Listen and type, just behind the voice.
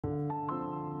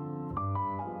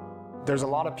There's a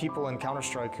lot of people in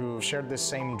Counter-Strike who shared this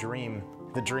same dream,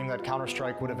 the dream that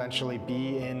Counter-Strike would eventually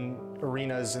be in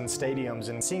arenas and stadiums,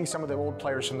 and seeing some of the old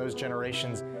players from those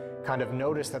generations kind of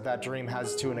notice that that dream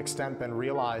has to an extent been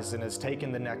realized and has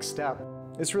taken the next step.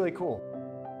 It's really cool.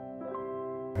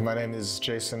 My name is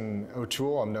Jason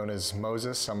O'Toole. I'm known as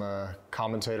Moses. I'm a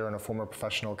commentator and a former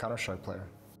professional Counter-Strike player.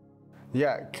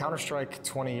 Yeah, Counter-Strike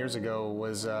 20 years ago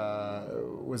was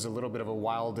a little bit of a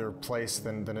wilder place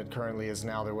than it currently is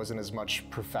now. There wasn't as much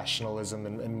professionalism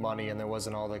and money, and there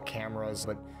wasn't all the cameras.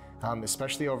 But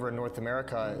especially over in North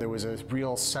America, there was a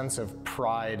real sense of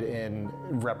pride in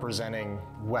representing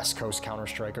West Coast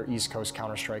Counter-Strike or East Coast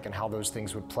Counter-Strike and how those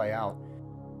things would play out.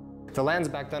 The LANs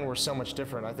back then were so much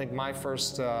different. I think my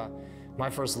first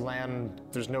LAN,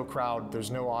 there's no crowd,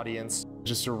 there's no audience,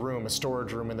 just a room, a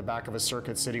storage room in the back of a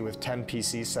Circuit City with 10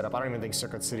 PCs set up. I don't even think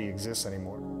Circuit City exists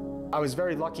anymore. I was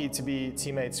very lucky to be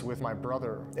teammates with my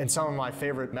brother. And some of my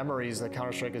favorite memories that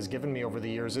Counter-Strike has given me over the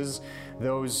years is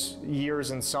those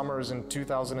years and summers in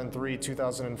 2003,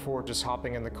 2004, just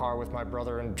hopping in the car with my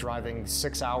brother and driving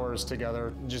 6 hours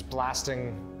together, just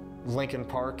blasting Lincoln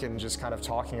Park and just kind of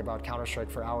talking about Counter-Strike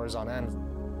for hours on end.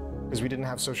 Because we didn't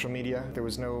have social media, there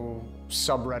was no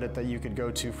subreddit that you could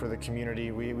go to for the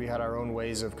community. We had our own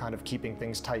ways of kind of keeping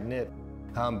things tight-knit.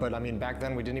 But I mean, back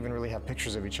then we didn't even really have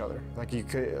pictures of each other.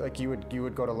 You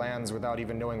would go to LANs without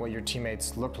even knowing what your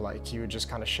teammates looked like. You would just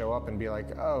kind of show up and be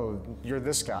like, oh, you're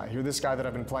this guy that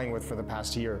I've been playing with for the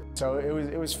past year. So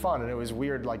it was fun, and it was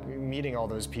weird, like meeting all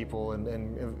those people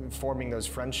and forming those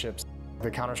friendships. The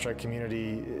Counter-Strike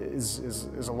community is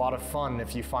a lot of fun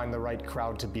if you find the right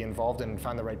crowd to be involved in and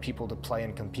find the right people to play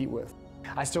and compete with.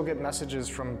 I still get messages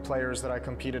from players that I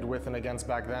competed with and against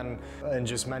back then and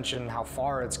just mention how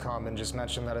far it's come and just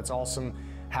mention that it's awesome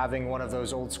having one of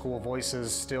those old school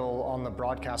voices still on the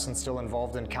broadcast and still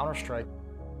involved in Counter-Strike.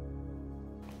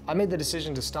 I made the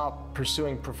decision to stop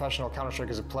pursuing professional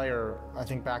Counter-Strike as a player, I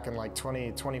think back in like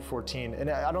 2014, and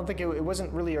I don't think it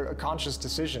wasn't really a conscious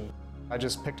decision. I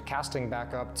just picked casting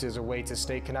back up as a way to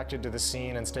stay connected to the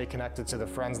scene and stay connected to the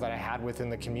friends that I had within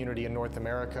the community in North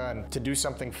America and to do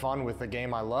something fun with the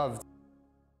game I loved.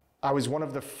 I was one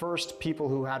of the first people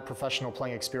who had professional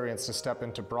playing experience to step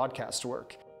into broadcast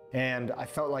work. And I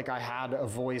felt like I had a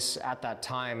voice at that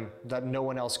time that no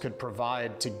one else could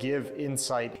provide to give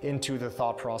insight into the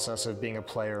thought process of being a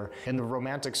player and the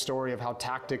romantic story of how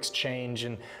tactics change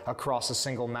and across a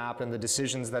single map and the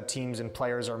decisions that teams and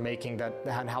players are making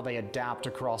and how they adapt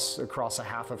across a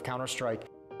half of Counter-Strike.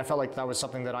 I felt like that was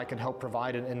something that I could help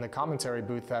provide in the commentary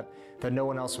booth that no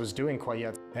one else was doing quite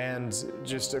yet. And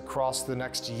just across the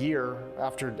next year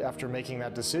after making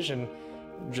that decision,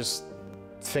 just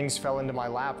things fell into my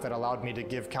lap that allowed me to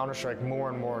give Counter-Strike more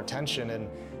and more attention and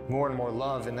more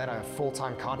love, and then a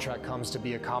full-time contract comes to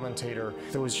be a commentator.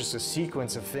 There was just a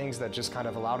sequence of things that just kind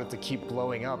of allowed it to keep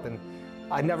blowing up, and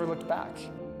I never looked back.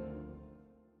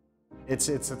 It's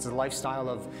a lifestyle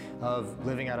of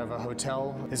living out of a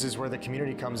hotel. This is where the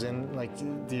community comes in, like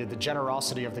the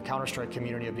generosity of the Counter-Strike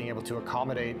community of being able to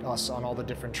accommodate us on all the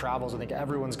different travels. I think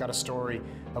everyone's got a story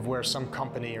of where some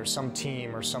company or some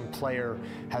team or some player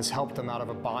has helped them out of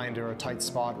a bind or a tight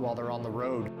spot while they're on the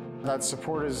road. That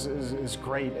support is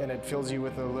great, and it fills you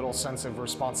with a little sense of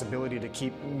responsibility to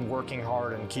keep working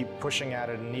hard and keep pushing at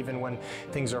it. And even when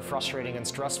things are frustrating and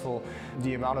stressful,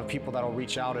 the amount of people that'll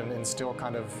reach out and still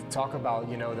kind of talk about,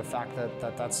 you know, the fact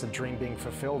that that's the dream being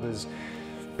fulfilled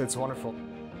it's wonderful.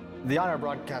 The on-air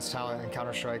broadcast talent in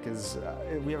Counter-Strike is,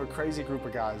 we have a crazy group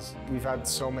of guys. We've had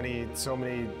so many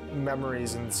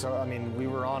memories, and so, I mean, we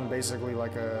were on basically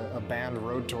like a band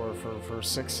road tour for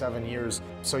 6-7 years.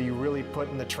 So you really put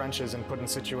in the trenches and put in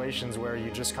situations where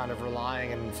you're just kind of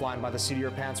relying and flying by the seat of your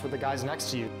pants with the guys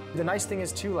next to you. The nice thing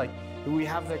is too, like, we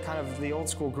have the kind of the old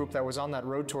school group that was on that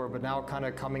road tour, but now kind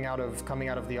of coming out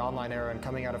of the online era and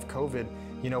coming out of COVID,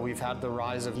 you know, we've had the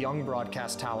rise of young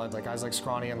broadcast talent, like guys like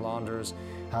Scrawny and Launders,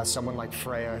 someone like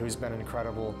Freya, who's been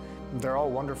incredible. They're all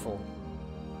wonderful.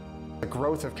 The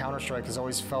growth of Counter-Strike has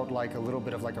always felt like a little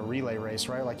bit of like a relay race,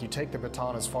 right? Like you take the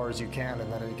baton as far as you can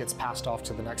and then it gets passed off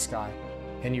to the next guy.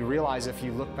 And you realize if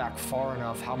you look back far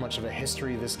enough how much of a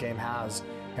history this game has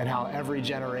and how every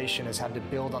generation has had to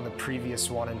build on the previous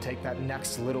one and take that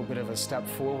next little bit of a step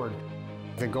forward.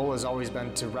 The goal has always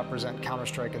been to represent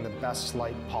Counter-Strike in the best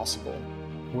light possible.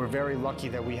 We're very lucky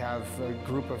that we have a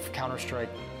group of Counter-Strike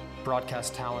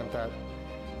broadcast talent that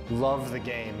love the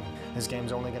game. This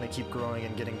game's only going to keep growing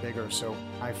and getting bigger, so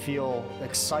I feel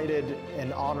excited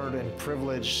and honored and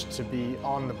privileged to be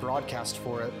on the broadcast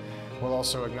for it, while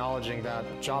also acknowledging that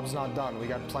job's not done. We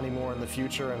got plenty more in the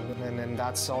future, and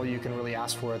that's all you can really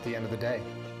ask for at the end of the day.